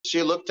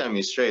she looked at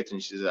me straight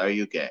and she said, "Are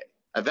you gay?"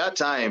 At that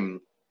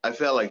time, I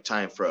felt like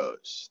time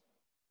froze.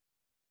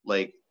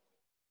 Like,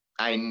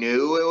 I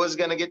knew it was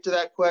going to get to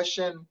that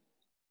question,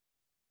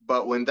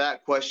 but when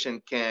that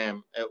question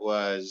came, it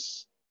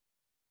was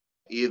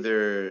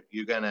either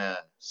you're going to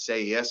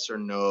say yes or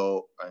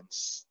no, and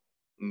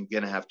you're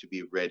going to have to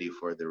be ready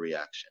for the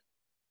reaction.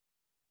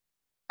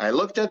 I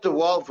looked at the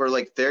wall for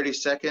like 30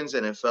 seconds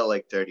and it felt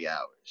like 30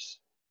 hours.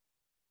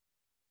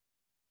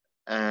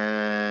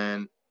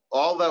 And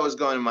all that was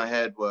going in my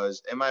head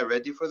was, am I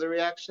ready for the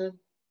reaction?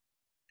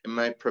 Am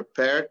I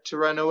prepared to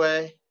run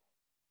away?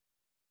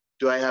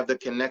 Do I have the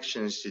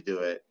connections to do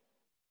it?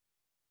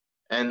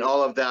 And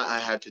all of that, I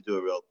had to do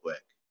it real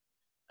quick.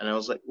 And I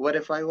was like, what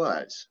if I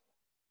was?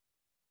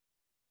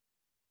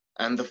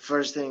 And the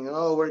first thing,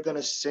 oh, we're going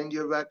to send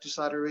you back to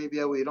Saudi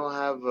Arabia. We don't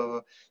have,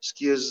 a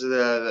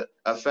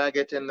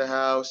faggot in the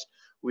house.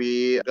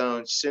 We're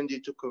going to send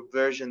you to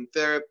conversion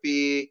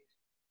therapy.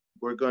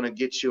 We're going to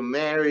get you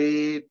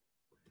married.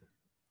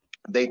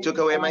 They took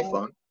away my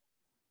phone,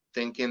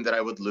 thinking that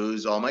I would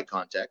lose all my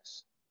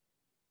contacts.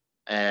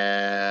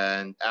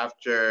 And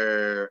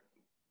after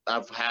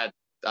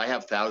I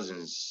have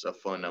thousands of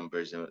phone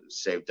numbers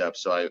saved up,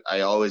 so I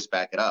always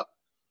back it up.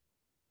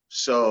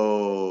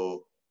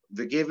 So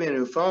they gave me a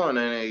new phone,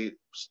 and I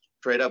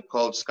straight up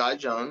called Scott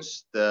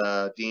Jones,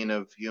 the Dean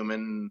of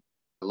Human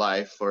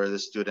Life for the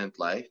student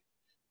life,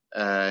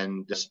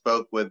 and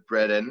spoke with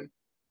Brennan,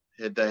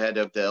 the head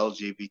of the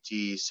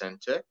LGBT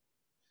center.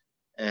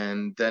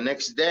 And the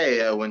next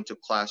day, I went to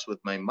class with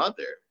my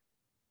mother.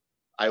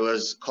 I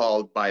was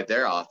called by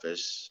their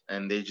office,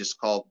 and they just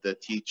called the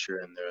teacher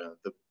and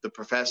the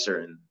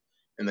professor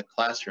in the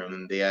classroom,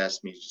 and they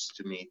asked me just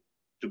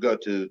to go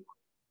to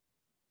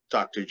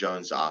Dr.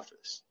 Jones'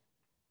 office.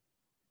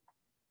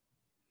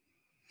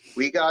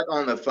 We got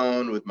on the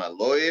phone with my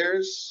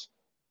lawyers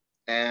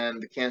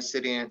and the Kansas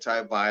City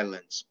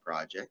Anti-Violence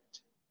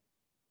Project.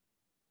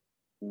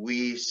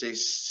 We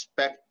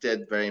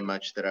suspected very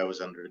much that I was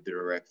under the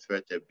direct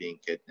threat of being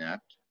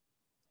kidnapped.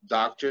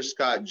 Dr.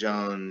 Scott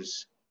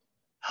Jones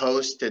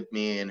hosted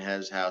me in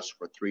his house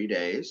for 3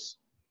 days.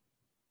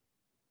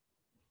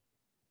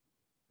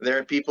 There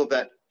are people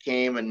that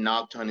came and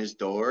knocked on his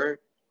door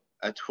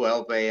at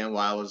 12 a.m.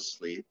 while I was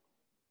asleep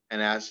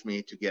and asked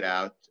me to get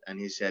out, and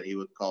he said he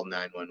would call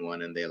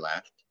 911, and they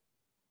left.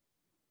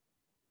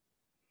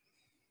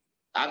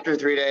 After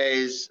 3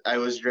 days, I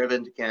was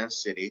driven to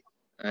Kansas City,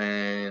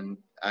 and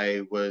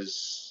I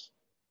was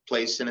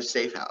placed in a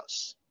safe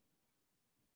house.